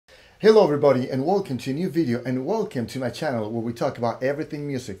Hello everybody and welcome to a new video and welcome to my channel where we talk about everything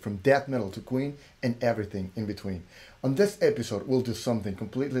music from death metal to Queen and everything in between. On this episode we'll do something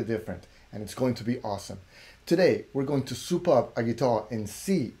completely different and it's going to be awesome. Today we're going to soup up a guitar and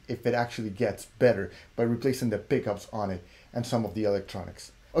see if it actually gets better by replacing the pickups on it and some of the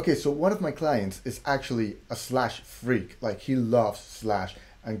electronics. Okay, so one of my clients is actually a Slash freak, like he loves Slash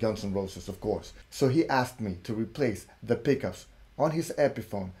and Guns N' Roses of course. So he asked me to replace the pickups on his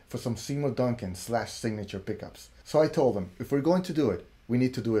Epiphone for some Seymour Duncan Slash signature pickups. So I told him, if we're going to do it, we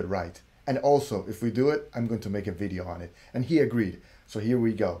need to do it right. And also, if we do it, I'm going to make a video on it. And he agreed. So here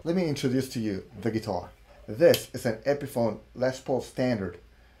we go. Let me introduce to you the guitar. This is an Epiphone Les Paul standard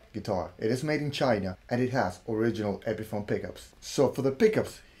guitar. It is made in China and it has original Epiphone pickups. So for the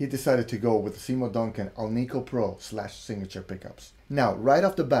pickups, he decided to go with the Seymour Duncan Alnico Pro Slash signature pickups. Now, right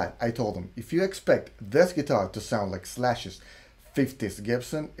off the bat, I told him, if you expect this guitar to sound like Slash's 50s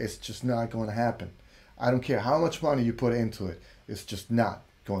Gibson, it's just not going to happen. I don't care how much money you put into it, it's just not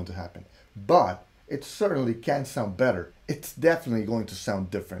going to happen. But it certainly can sound better. It's definitely going to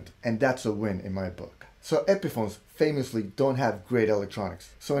sound different, and that's a win in my book. So Epiphones famously don't have great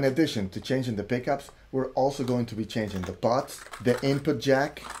electronics. So in addition to changing the pickups, we're also going to be changing the pots, the input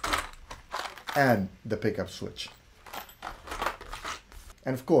jack, and the pickup switch.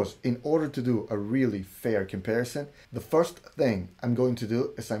 And of course, in order to do a really fair comparison, the first thing I'm going to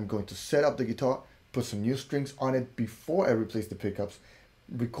do is I'm going to set up the guitar, put some new strings on it before I replace the pickups,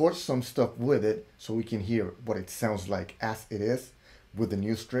 record some stuff with it so we can hear what it sounds like as it is with the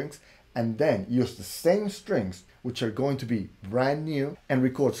new strings, and then use the same strings, which are going to be brand new, and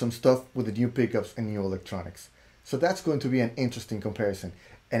record some stuff with the new pickups and new electronics. So that's going to be an interesting comparison.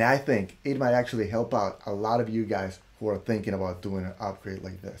 And I think it might actually help out a lot of you guys who are thinking about doing an upgrade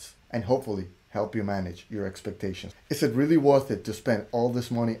like this, and hopefully help you manage your expectations. Is it really worth it to spend all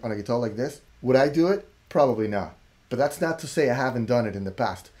this money on a guitar like this? Would I do it? Probably not. But that's not to say I haven't done it in the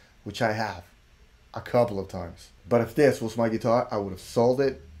past, which I have a couple of times. But if this was my guitar, I would have sold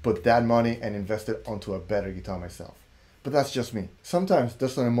it, put that money and invested onto a better guitar myself. But that's just me. Sometimes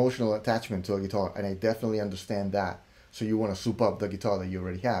there's an emotional attachment to a guitar, and I definitely understand that. So you want to soup up the guitar that you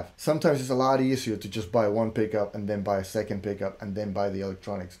already have. Sometimes it's a lot easier to just buy one pickup and then buy a second pickup and then buy the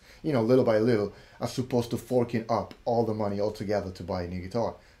electronics, you know, little by little, as opposed to forking up all the money altogether to buy a new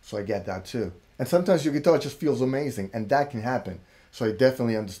guitar. So I get that too. And sometimes your guitar just feels amazing, and that can happen. So I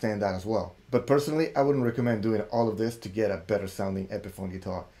definitely understand that as well. But personally, I wouldn't recommend doing all of this to get a better sounding Epiphone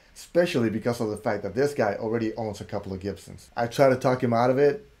guitar, especially because of the fact that this guy already owns a couple of Gibsons. I try to talk him out of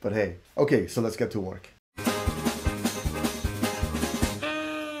it, but hey. Okay, so let's get to work.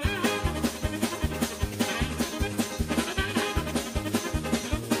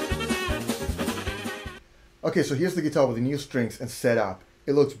 Okay, so here's the guitar with the new strings and set up.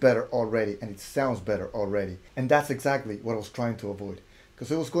 It looks better already and it sounds better already. And that's exactly what I was trying to avoid.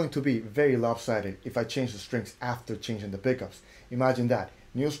 Because it was going to be very lopsided if I changed the strings after changing the pickups. Imagine that,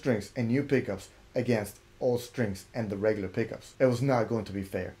 new strings and new pickups against old strings and the regular pickups. It was not going to be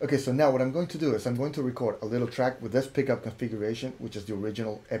fair. Okay, so now what I'm going to do is I'm going to record a little track with this pickup configuration, which is the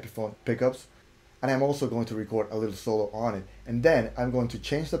original Epiphone pickups. And I'm also going to record a little solo on it. And then I'm going to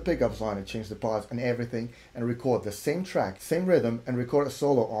change the pickups on it, change the pods and everything, and record the same track, same rhythm, and record a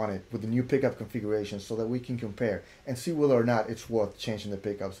solo on it with the new pickup configuration so that we can compare and see whether or not it's worth changing the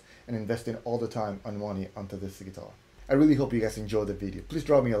pickups and investing all the time and money onto this guitar. I really hope you guys enjoyed the video. Please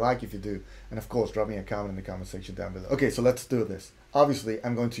drop me a like if you do, and of course drop me a comment in the comment section down below. Okay, so let's do this. Obviously,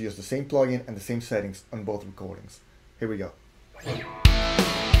 I'm going to use the same plugin and the same settings on both recordings. Here we go.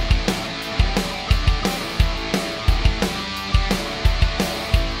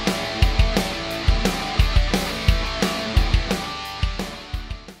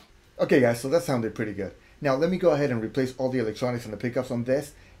 Okay guys, so that sounded pretty good. Now let me go ahead and replace all the electronics and the pickups on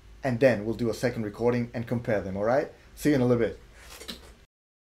this, and then we'll do a second recording and compare them, alright? See you in a little bit.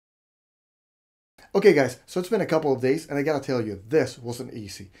 Okay guys, so it's been a couple of days and I gotta tell you, this wasn't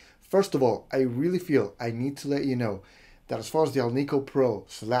easy. First of all, I really feel I need to let you know that as far as the Alnico Pro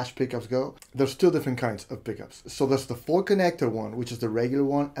Slash pickups go, there's two different kinds of pickups. So there's the 4-connector one, which is the regular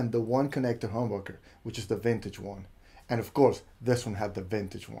one, and the 1-connector humbucker, which is the vintage one. And of course, this one had the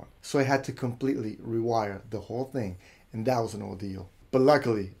vintage one. So I had to completely rewire the whole thing, and that was an ordeal. But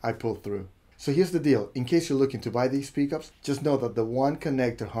luckily, I pulled through. So here's the deal. In case you're looking to buy these pickups, just know that the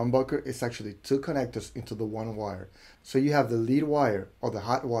 1-connector humbucker is actually 2 connectors into the 1 wire. So you have the lead wire or the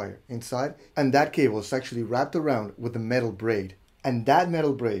hot wire inside, and that cable is actually wrapped around with a metal braid. And that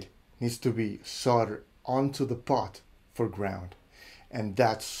metal braid needs to be soldered onto the pot for ground. And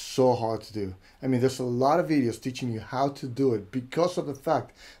that's so hard to do. I mean, there's a lot of videos teaching you how to do it because of the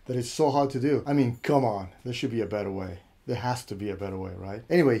fact that it's so hard to do. I mean, come on, there should be a better way. There has to be a better way, right?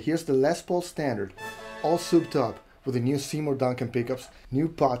 Anyway, here's the Les Paul Standard, all souped up with the new Seymour Duncan pickups, new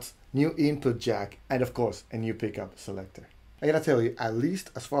pots, new input jack, and of course, a new pickup selector. I gotta tell you, at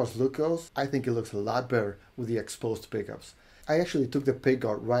least as far as look goes, I think it looks a lot better with the exposed pickups. I actually took the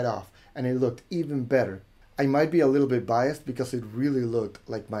pickguard right off and it looked even better. I might be a little bit biased because it really looked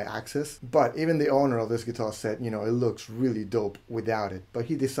like my Axis, but even the owner of this guitar said, you know, it looks really dope without it, but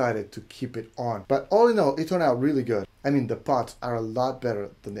he decided to keep it on. But all in all, it turned out really good. I mean, the pots are a lot better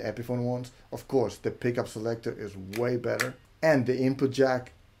than the Epiphone ones. Of course, the pickup selector is way better, and the input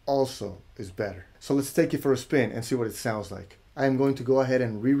jack also is better. So let's take it for a spin and see what it sounds like. I am going to go ahead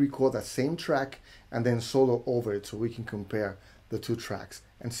and re-record that same track and then solo over it so we can compare the two tracks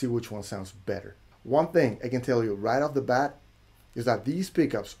and see which one sounds better. One thing I can tell you right off the bat is that these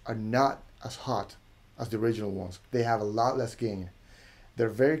pickups are not as hot as the original ones. They have a lot less gain. They're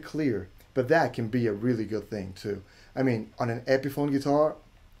very clear, but that can be a really good thing too. I mean, on an Epiphone guitar,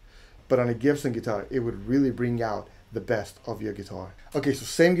 but on a Gibson guitar, it would really bring out the best of your guitar. Okay, so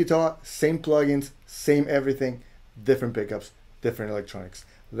same guitar, same plugins, same everything, different pickups, different electronics.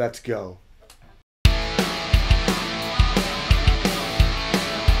 Let's go.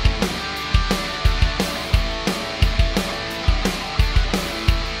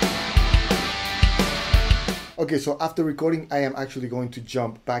 Okay, so after recording, I am actually going to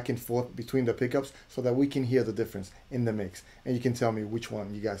jump back and forth between the pickups so that we can hear the difference in the mix. And you can tell me which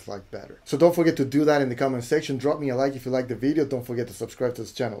one you guys like better. So don't forget to do that in the comment section. Drop me a like if you like the video. Don't forget to subscribe to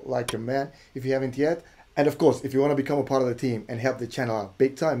this channel like your man if you haven't yet. And of course, if you want to become a part of the team and help the channel out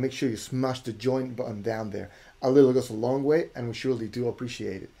big time, make sure you smash the join button down there. A little goes a long way and we surely do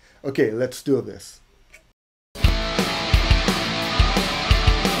appreciate it. Okay, let's do this.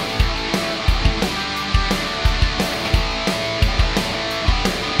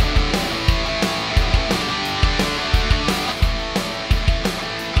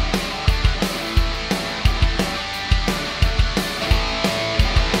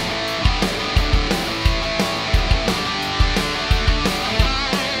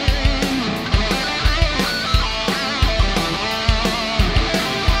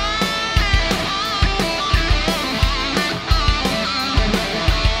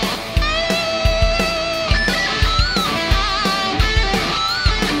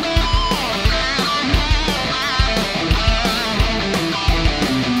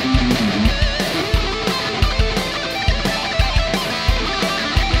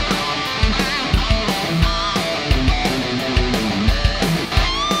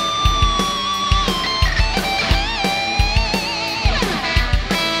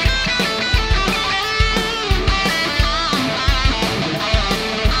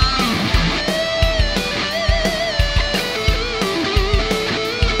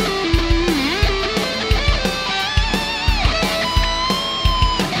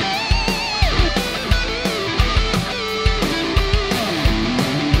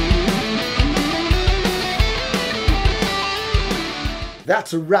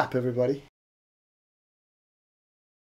 That's a wrap, everybody.